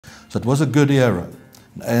So it was a good era,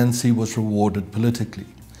 and ANC was rewarded politically.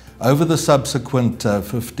 Over the subsequent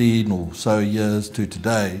 15 or so years to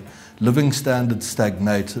today, living standards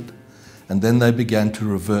stagnated, and then they began to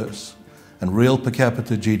reverse. And real per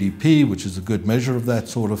capita GDP, which is a good measure of that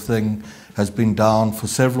sort of thing, has been down for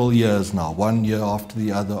several years now, one year after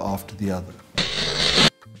the other after the other.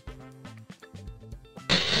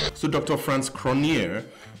 So Dr. Frans Cronje,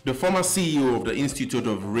 the former CEO of the Institute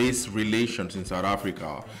of Race Relations in South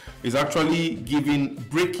Africa, is actually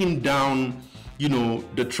breaking down,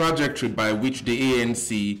 the trajectory by which the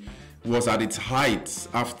ANC was at its heights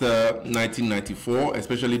after 1994,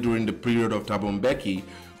 especially during the period of Thabo Mbeki,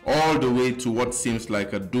 all the way to what seems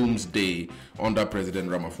like a doomsday under President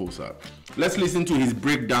Ramaphosa. Let's listen to his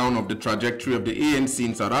breakdown of the trajectory of the ANC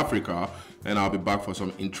in South Africa, and I'll be back for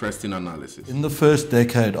some interesting analysis. In the first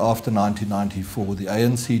decade after 1994, the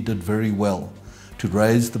ANC did very well to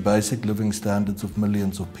raise the basic living standards of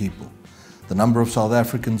millions of people. The number of South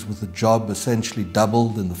Africans with a job essentially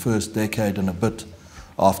doubled in the first decade and a bit.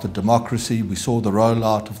 After democracy, we saw the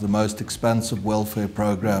rollout of the most expansive welfare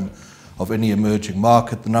program of any emerging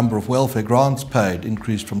market. The number of welfare grants paid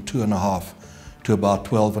increased from 2.5 to about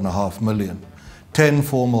 12.5 million. 10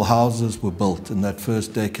 formal houses were built in that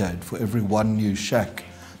first decade for every one new shack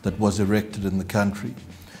that was erected in the country.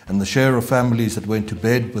 And the share of families that went to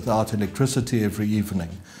bed without electricity every evening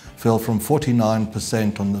fell from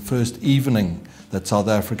 49% on the first evening that South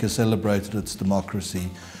Africa celebrated its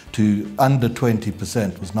democracy to under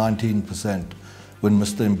 20%, was 19%, when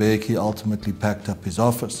Mr. Mbeki ultimately packed up his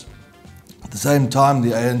office. At the same time,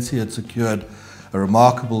 the ANC had secured a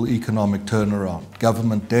remarkable economic turnaround.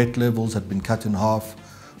 Government debt levels had been cut in half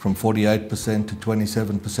from 48% to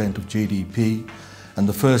 27% of GDP, and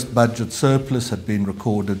the first budget surplus had been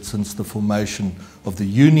recorded since the formation of the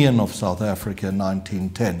Union of South Africa in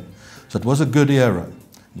 1910. So it was a good era,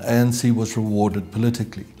 and ANC was rewarded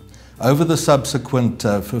politically. Over the subsequent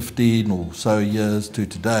 15 or so years to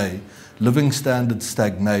today, living standards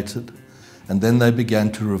stagnated, and then they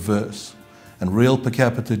began to reverse. And real per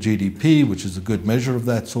capita GDP, which is a good measure of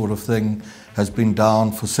that sort of thing, has been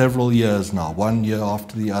down for several years now, one year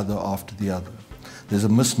after the other after the other. There's a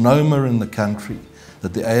misnomer in the country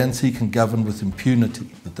that the ANC can govern with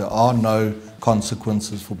impunity, that there are no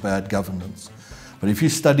consequences for bad governance. But if you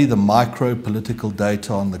study the micro-political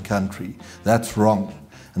data on the country, that's wrong.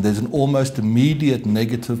 And there's an almost immediate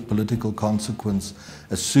negative political consequence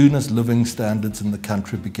as soon as living standards in the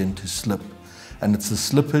country begin to slip. And it's the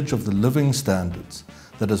slippage of the living standards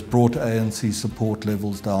that has brought ANC support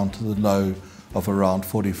levels down to the low of around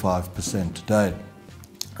 45% today.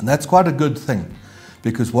 And that's quite a good thing,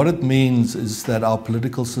 because what it means is that our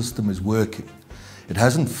political system is working. It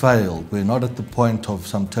hasn't failed. We're not at the point of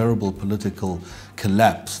some terrible political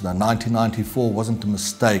collapse. Now, 1994 wasn't a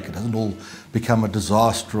mistake. It hasn't all become a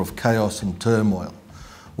disaster of chaos and turmoil.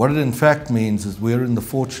 What it in fact means is we're in the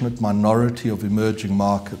fortunate minority of emerging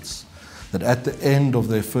markets that at the end of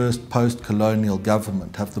their first post-colonial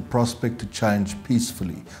government have the prospect to change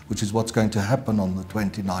peacefully, which is what's going to happen on the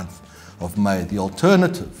 29th of May. The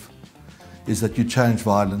alternative is that you change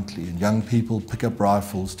violently and young people pick up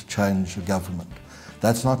rifles to change a government.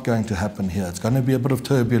 That's not going to happen here. It's going to be a bit of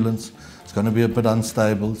turbulence, it's going to be a bit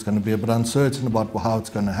unstable, it's going to be a bit uncertain about how it's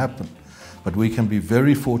going to happen. But we can be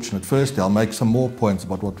very fortunate. Firstly, I'll make some more points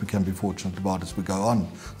about what we can be fortunate about as we go on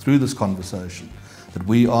through this conversation, that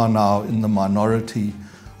we are now in the minority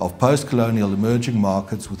of post-colonial emerging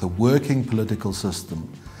markets with a working political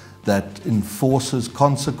system that enforces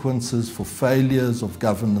consequences for failures of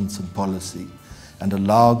governance and policy and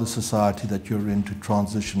allow the society that you're in to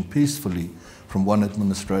transition peacefully from one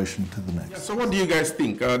administration to the next. Yeah, so what do you guys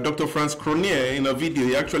think? Dr. Frans Cronje, in a video,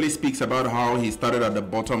 he actually speaks about how he started at the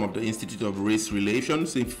bottom of the Institute of Race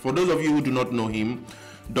Relations. For those of you who do not know him,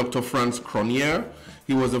 Dr. Frans Cronje,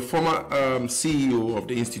 he was a former CEO of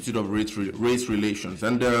the Institute of Race Relations.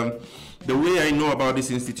 And the way I know about this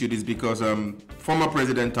institute is because former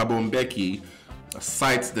President Thabo Mbeki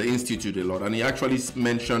cites the institute a lot, and he actually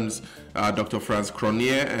mentions Dr. Frans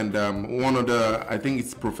Cronje and one of the, I think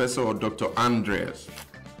it's Professor or Dr. Andreas.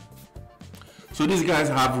 So these guys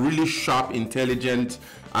have really sharp, intelligent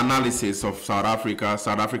analysis of South Africa,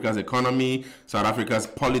 South Africa's economy, South Africa's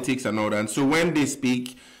politics and all that. And so when they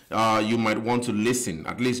speak, you might want to listen,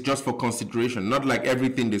 at least just for consideration. Not like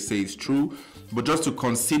everything they say is true, but just to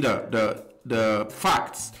consider the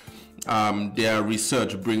facts their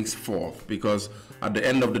research brings forth, because at the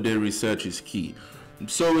end of the day, research is key.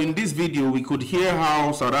 So in this video, we could hear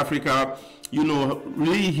how South Africa,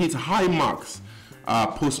 really hit high marks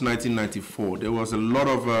post-1994. There was a lot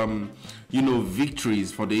of,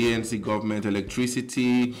 victories for the ANC government,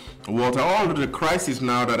 electricity, water, all of the crisis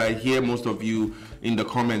now that I hear most of you in the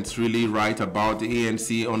comments really write about the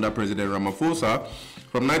ANC under President Ramaphosa.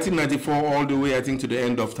 From 1994 all the way, I think, to the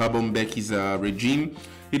end of Thabo Mbeki's regime,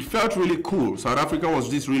 it felt really cool. South Africa was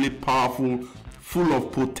this really powerful, full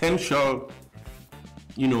of potential,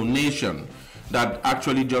 nation that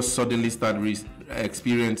actually just suddenly started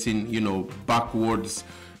experiencing, backwards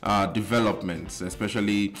developments,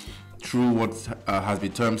 especially through what has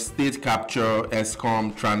been termed state capture,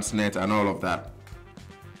 ESCOM, Transnet, and all of that.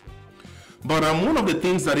 But one of the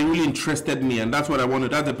things that really interested me, and that's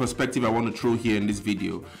the perspective I want to throw here in this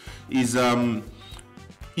video, is, I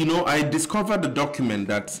discovered the document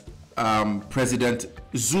that President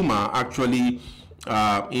Zuma actually,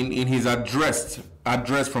 in his address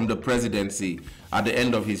from the presidency at the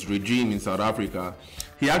end of his regime in South Africa,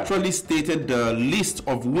 he actually stated the list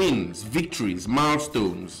of wins, victories,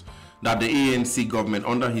 milestones that the ANC government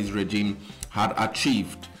under his regime had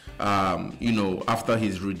achieved, after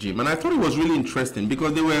his regime. And I thought it was really interesting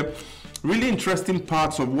because there were really interesting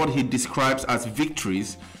parts of what he describes as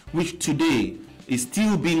victories, which today is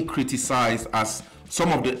still being criticized as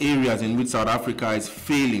some of the areas in which South Africa is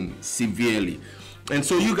failing severely. And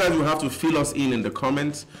so you guys will have to fill us in the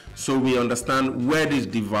comments so we understand where this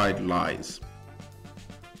divide lies.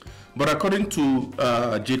 But according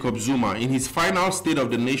to Jacob Zuma, in his final State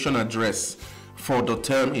of the Nation address for the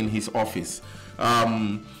term in his office,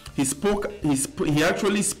 he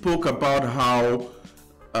actually spoke about how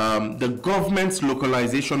the government's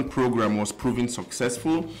localization program was proving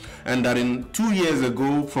successful, and that in 2 years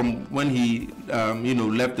ago, from when he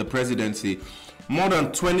left the presidency, more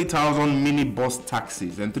than 20,000 minibus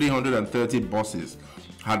taxis and 330 buses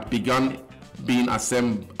had begun being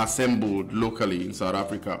assembled locally in South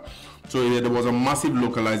Africa. So there was a massive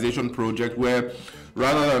localization project where,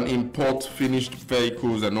 rather than import finished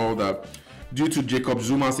vehicles and all that, due to Jacob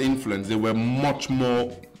Zuma's influence, there were much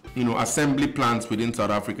more assembly plants within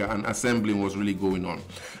South Africa, and assembling was really going on.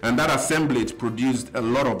 And that assemblage produced a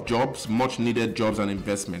lot of jobs, much needed jobs and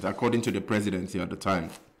investment, according to the presidency at the time.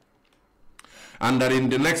 And that in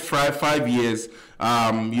the next 5 years,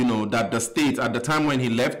 that the state, at the time when he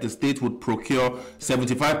left, the state would procure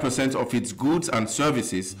 75% of its goods and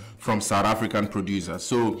services from South African producers.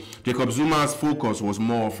 So Jacob Zuma's focus was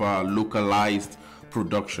more of a localized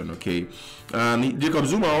production, okay? And Jacob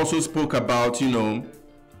Zuma also spoke about, he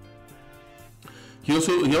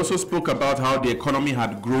also spoke about how the economy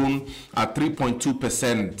had grown at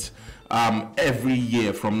 3.2% every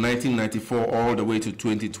year from 1994 all the way to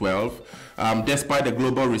 2012, despite the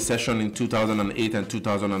global recession in 2008 and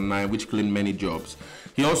 2009, which claimed many jobs.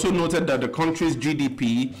 He also noted that the country's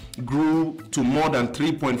GDP grew to more than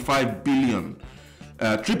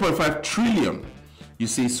 3.5 trillion. You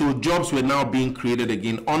see, so jobs were now being created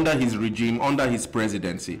again under his regime, under his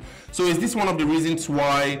presidency. So is this one of the reasons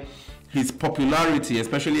why his popularity,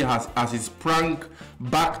 especially as he sprang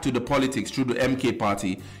back to the politics through the MK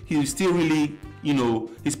party, he still really,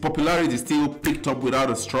 his popularity still picked up without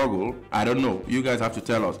a struggle? I don't know. You guys have to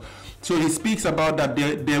tell us. So he speaks about that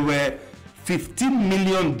there were 15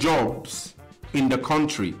 million jobs in the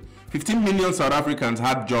country. 15 million South Africans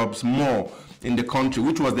had jobs more in the country,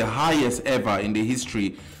 which was the highest ever in the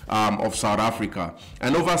history of South Africa.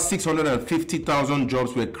 And over 650,000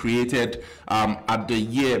 jobs were created at the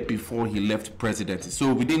year before he left presidency.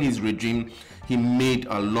 So within his regime, he made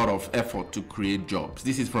a lot of effort to create jobs.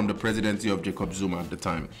 This is from the presidency of Jacob Zuma at the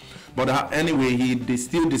time. But anyway, he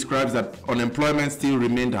still describes that unemployment still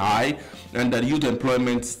remained high and that youth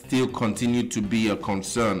employment still continued to be a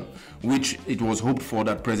concern, which it was hoped for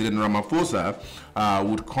that President Ramaphosa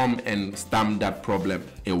would come and stamp that problem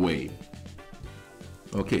away.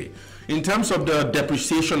 Okay, in terms of the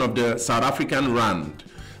depreciation of the South African rand,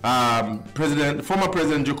 former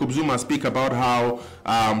President Jacob Zuma speak about how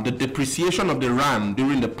the depreciation of the rand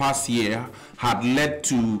during the past year had led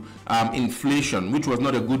to inflation, which was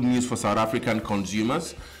not a good news for South African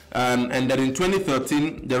consumers, and that in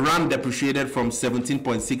 2013 the rand depreciated from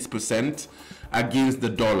 17.6% against the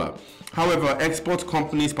dollar. However, export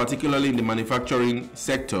companies, particularly in the manufacturing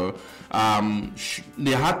sector,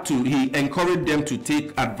 he encouraged them to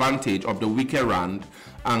take advantage of the weaker rand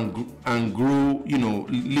and grow,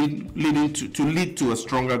 lead to a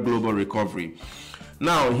stronger global recovery.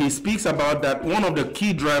 Now, he speaks about that one of the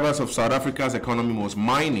key drivers of South Africa's economy was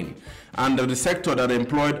mining, and the sector that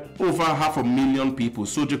employed over 500,000 people.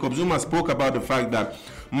 So Jacob Zuma spoke about the fact that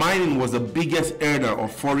mining was the biggest earner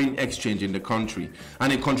of foreign exchange in the country,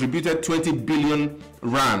 and it contributed 20 billion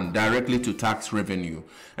rand directly to tax revenue,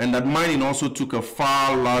 and that mining also took a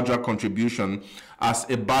far larger contribution as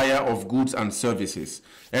a buyer of goods and services.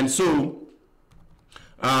 And so,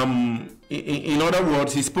 in other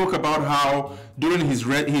words, he spoke about how during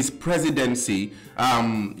his presidency,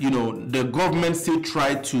 the government still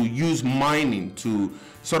tried to use mining to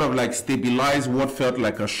sort of like stabilize what felt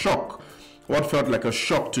like a shock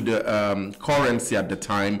to the currency at the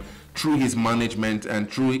time, through his management and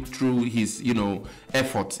through his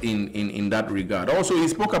efforts in that regard. Also, he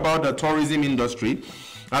spoke about the tourism industry.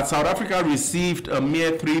 South Africa received a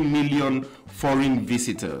mere 3 million foreign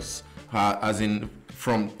visitors,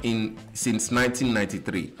 since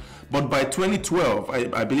 1993. But by 2012,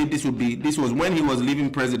 I believe this was when he was leaving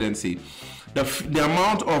presidency, the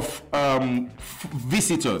amount of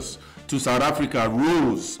visitors to South Africa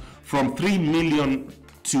rose from 3 million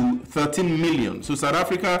to 13 million. So South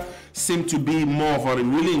Africa seemed to be more of a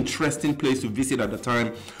really interesting place to visit at the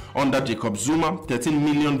time under Jacob Zuma. 13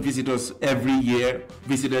 million visitors every year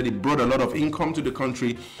visited. It brought a lot of income to the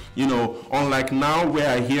country, unlike now, where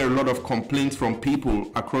I hear a lot of complaints from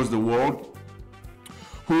people across the world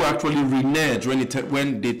who actually renege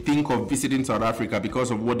when they think of visiting South Africa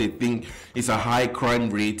because of what they think is a high crime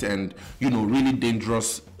rate and really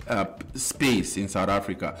dangerous space in South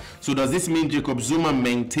Africa. So does this mean Jacob Zuma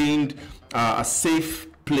maintained a safe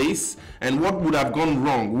place? And what would have gone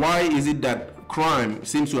wrong? Why is it that crime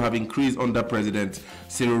seems to have increased under President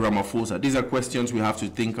Cyril Ramaphosa? These are questions we have to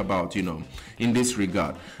think about, in this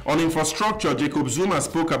regard. On infrastructure, Jacob Zuma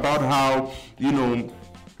spoke about how,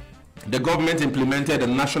 the government implemented a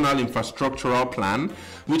national infrastructural plan,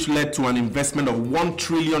 which led to an investment of 1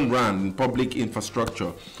 trillion rand in public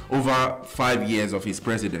infrastructure over 5 years of his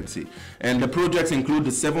presidency. And the projects include the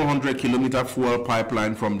 700-kilometer fuel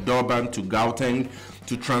pipeline from Durban to Gauteng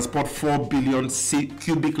to transport 4 billion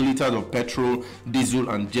cubic liters of petrol, diesel,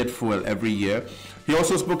 and jet fuel every year. He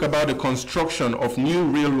also spoke about the construction of new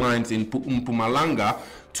rail lines in Mpumalanga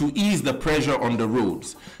to ease the pressure on the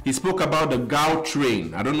roads. He spoke about the GAU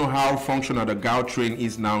train. I don't know how functional the GAU train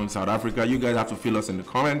is now in South Africa. You guys have to fill us in the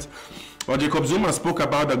comments. But Jacob Zuma spoke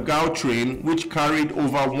about the GAU train, which carried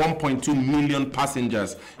over 1.2 million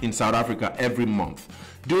passengers in South Africa every month.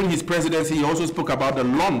 During his presidency, he also spoke about the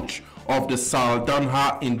launch of the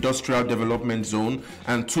Saldanha Industrial Development Zone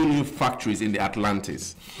and 2 new factories in the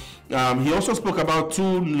Atlantis. He also spoke about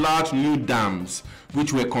 2 large new dams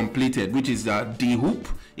which were completed, which is De Hoop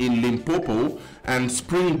in Limpopo and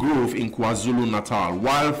Spring Grove in KwaZulu-Natal,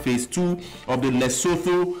 while phase 2 of the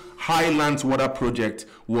Lesotho Highlands Water Project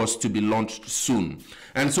was to be launched soon.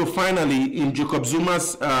 And so finally, in Jacob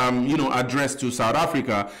Zuma's address to South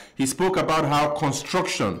Africa, he spoke about how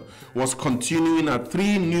construction was continuing at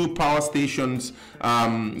 3 new power stations,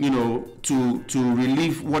 to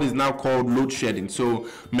relieve what is now called load shedding. So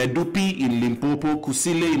Medupi in Limpopo,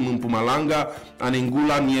 Kusile in Mpumalanga, and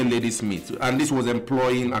Ngula near Ladysmith. And this was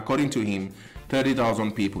employing, according to him,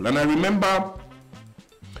 30,000 people. And I remember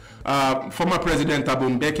former President Thabo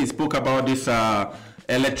Mbeki spoke about this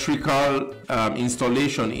electrical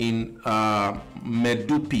installation in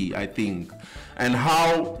Medupi, I think, and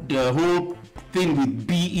how the whole thing with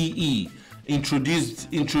BEE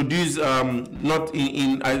introduced not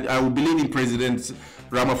in I would believe in President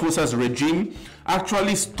Ramaphosa's regime,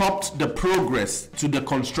 actually stopped the progress to the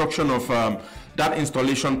construction of that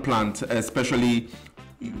installation plant, especially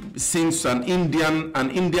since an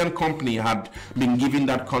Indian company had been given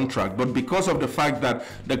that contract. But because of the fact that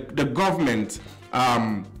the government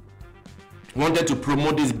wanted to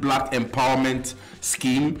promote this black empowerment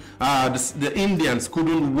scheme, the Indians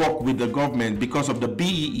couldn't work with the government because of the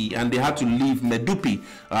BEE, and they had to leave Medupi,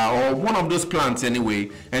 or one of those plants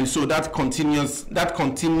anyway. And so that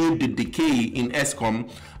continued the decay in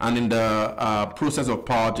Eskom and in the process of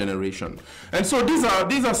power generation. And so these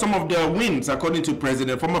are some of the wins, according to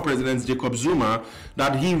former President Jacob Zuma,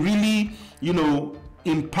 that he really,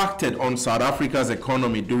 impacted on South Africa's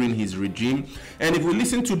economy during his regime. And if we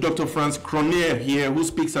listen to Dr. Frans Cronje here, who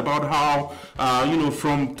speaks about how,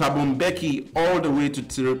 from Thabo Mbeki all the way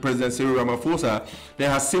to President Cyril Ramaphosa, there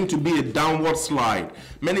has seemed to be a downward slide.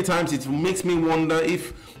 Many times it makes me wonder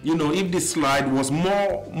if this slide was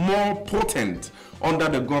more potent under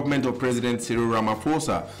the government of President Cyril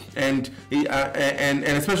Ramaphosa, and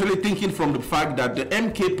especially thinking from the fact that the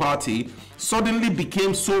MK party suddenly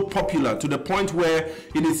became so popular to the point where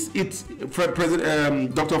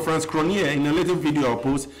President Dr. Frans Cronje, in a little video I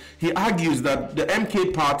post, he argues that the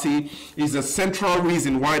MK party is the central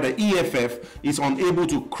reason why the EFF is unable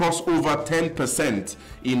to cross over 10%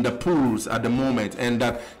 in the polls at the moment, and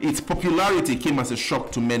that its popularity came as a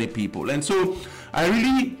shock to many people. And so I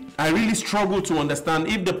really struggle to understand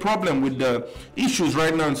if the problem with the issues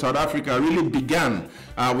right now in South Africa really began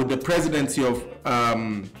with the presidency of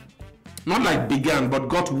not like began, but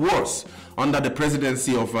got worse under the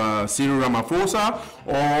presidency of Cyril Ramaphosa,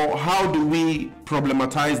 or how do we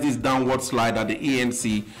problematize this downward slide that the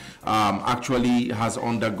ANC actually has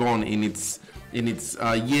undergone in its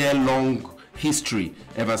year-long history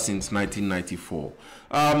ever since 1994.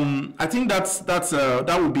 I think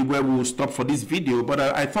that would be where we will stop for this video, but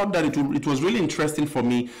I thought that it was really interesting for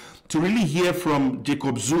me to really hear from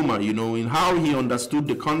Jacob Zuma, you know, in how he understood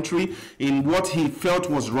the country, in what he felt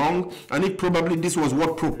was wrong, and if probably this was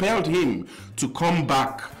what propelled him to come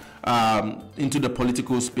back into the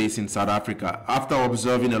political space in South Africa after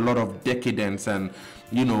observing a lot of decadence and,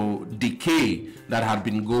 you know, decay that had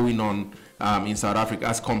been going on in South Africa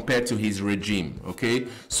as compared to his regime. Okay,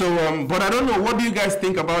 so but I don't know, what do you guys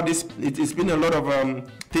think about this? It's been a lot of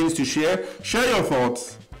things to share. Share your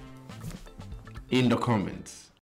thoughts in the comments.